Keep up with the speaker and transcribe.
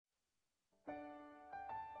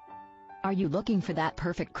Are you looking for that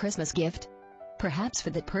perfect Christmas gift? Perhaps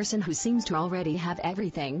for that person who seems to already have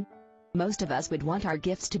everything? Most of us would want our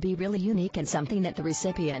gifts to be really unique and something that the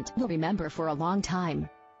recipient will remember for a long time.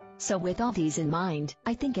 So with all these in mind,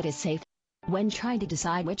 I think it is safe. When trying to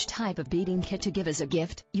decide which type of beading kit to give as a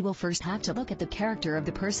gift, you will first have to look at the character of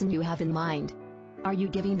the person you have in mind. Are you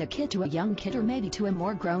giving the kit to a young kid or maybe to a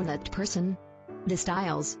more grown-up person? The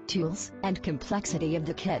styles, tools, and complexity of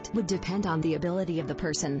the kit would depend on the ability of the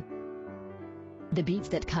person. The beads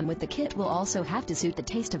that come with the kit will also have to suit the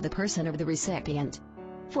taste of the person or the recipient.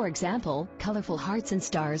 For example, colorful hearts and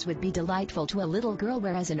stars would be delightful to a little girl,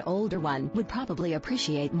 whereas an older one would probably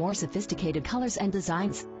appreciate more sophisticated colors and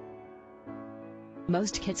designs.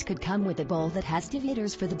 Most kits could come with a bowl that has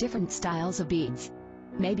dividers for the different styles of beads.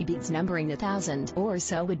 Maybe beads numbering 1,000 or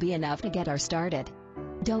so would be enough to get our started.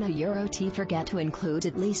 Don't forget to include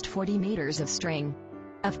at least 40 meters of string.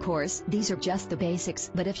 Of course, these are just the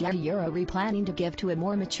basics, but if you're planning to give to a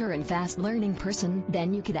more mature and fast-learning person,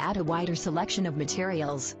 then you could add a wider selection of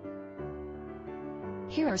materials.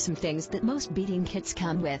 Here are some things that most beading kits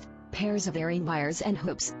come with: pairs of earring wires and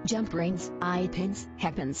hoops, jump rings, eye pins,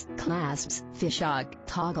 hairpins, clasps, fishhook,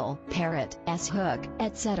 toggle, parrot, S-hook,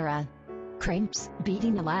 etc. Crimps,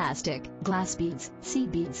 beading elastic, glass beads,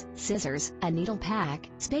 seed beads, scissors, a needle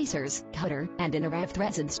pack, spacers, cutter, and an array of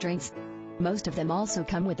threads and strings. Most of them also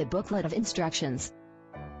come with a booklet of instructions.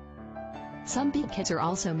 Some bead kits are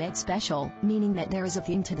also made special, meaning that there is a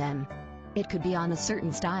theme to them. It could be on a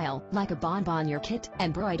certain style, like a bonbonniere kit,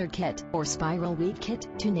 embroidered kit, or spiral weave kit,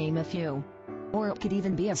 to name a few. Or it could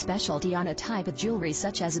even be a specialty on a type of jewelry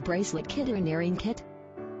such as a bracelet kit or an earring kit.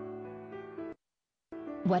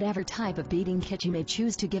 Whatever type of beading kit you may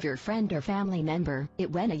choose to give your friend or family member, it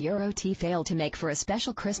won't fail to make for a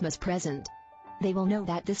special Christmas present. They will know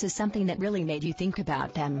that this is something that really made you think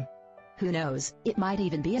about them. Who knows, it might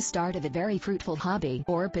even be a start of a very fruitful hobby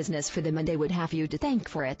or business for them, and they would have you to thank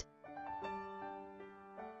for it.